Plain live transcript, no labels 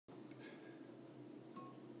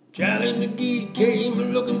Johnny McGee came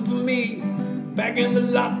looking for me back in the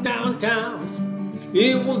lockdown times.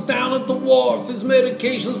 It was down at the wharf, his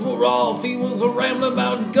medications were off. He was rambling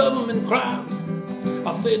about government crimes.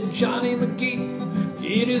 I said, Johnny McGee,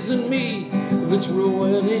 it isn't me that's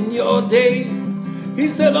ruining your day. He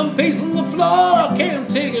said, I'm pacing the floor, I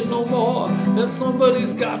can't take it no more, and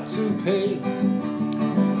somebody's got to pay.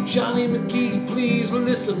 Johnny McGee, please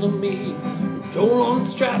listen to me. Don't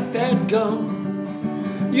unstrap that gun.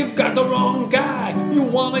 You've got the wrong guy. You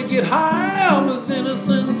wanna get high? I'm as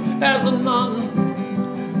innocent as a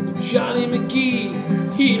nun. Johnny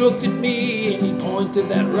McGee, he looked at me and he pointed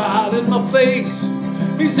that rod in my face.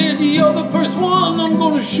 He said, you're the first one I'm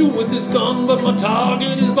gonna shoot with this gun, but my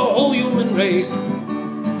target is the whole human race.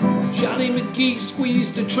 Johnny McGee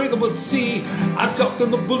squeezed the trigger, but see, I ducked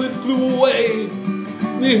and the bullet flew away.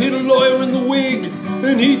 They hit a lawyer in the wig,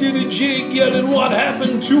 and he did a jig, yelling, what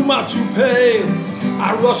happened to my toupee?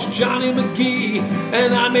 I rushed Johnny McGee,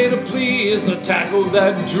 and I made a plea as I tackled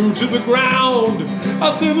that Jew to the ground.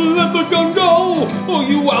 I said, let the gun go, or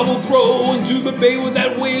you I will throw into the bay with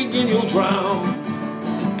that wig and you'll drown.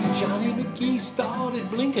 Johnny McGee started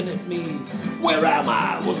blinking at me. Where am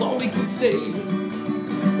I, was all he could say.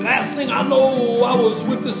 Last thing I know, I was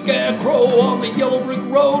with the scarecrow on the yellow brick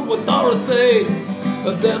road with Dorothy.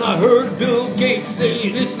 But then I heard Bill Gates say,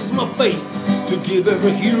 this is my fate, to give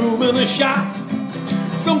every human a shot.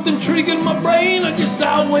 Something triggered my brain, I guess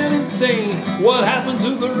I went insane. What happened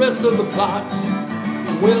to the rest of the plot?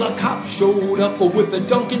 Well, a cop showed up with a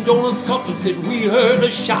Dunkin' Donuts cup and said, we heard a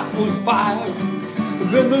shot was fired.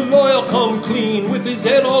 Then the lawyer come clean with his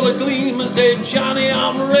head all agleam and said, Johnny,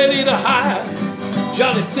 I'm ready to hire.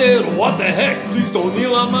 Johnny said, what the heck, please don't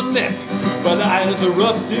kneel on my neck. But I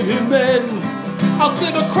interrupted him then. I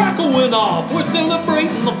said a cracker went off, we're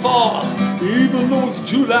celebrating the 4th, even though it's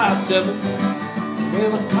July 7th.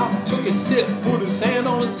 Well, the cop took a sip, put his hand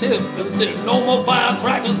on his hip, and said, no more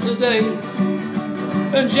firecrackers today.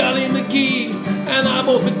 And Johnny McGee and I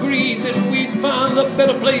both agreed that we'd find a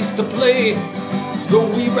better place to play. So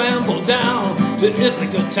we rambled down to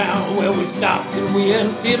Ithaca town, where we stopped and we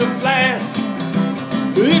emptied a flask.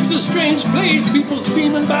 It's a strange place, people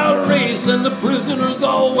screaming about race, and the prisoners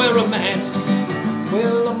all wear a mask.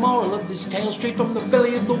 Well, the moral of this tale, straight from the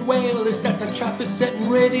belly of the whale, is that the trap is set and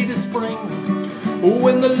ready to spring.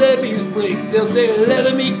 When the levees break, they'll say, let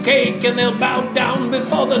 'em eat cake, and they'll bow down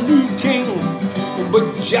before the new king.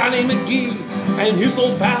 But Johnny McGee and his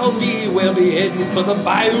old pal me will be heading for the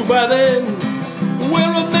bayou by then.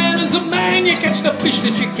 Where a man is a man, you catch the fish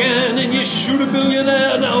that you can, and you shoot a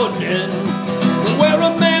billionaire now and then. Where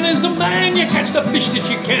a man is a man, you catch the fish that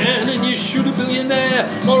you can, and you shoot a billionaire,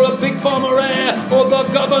 or a big farmer, or the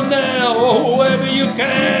governor, or whoever you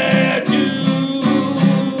care to.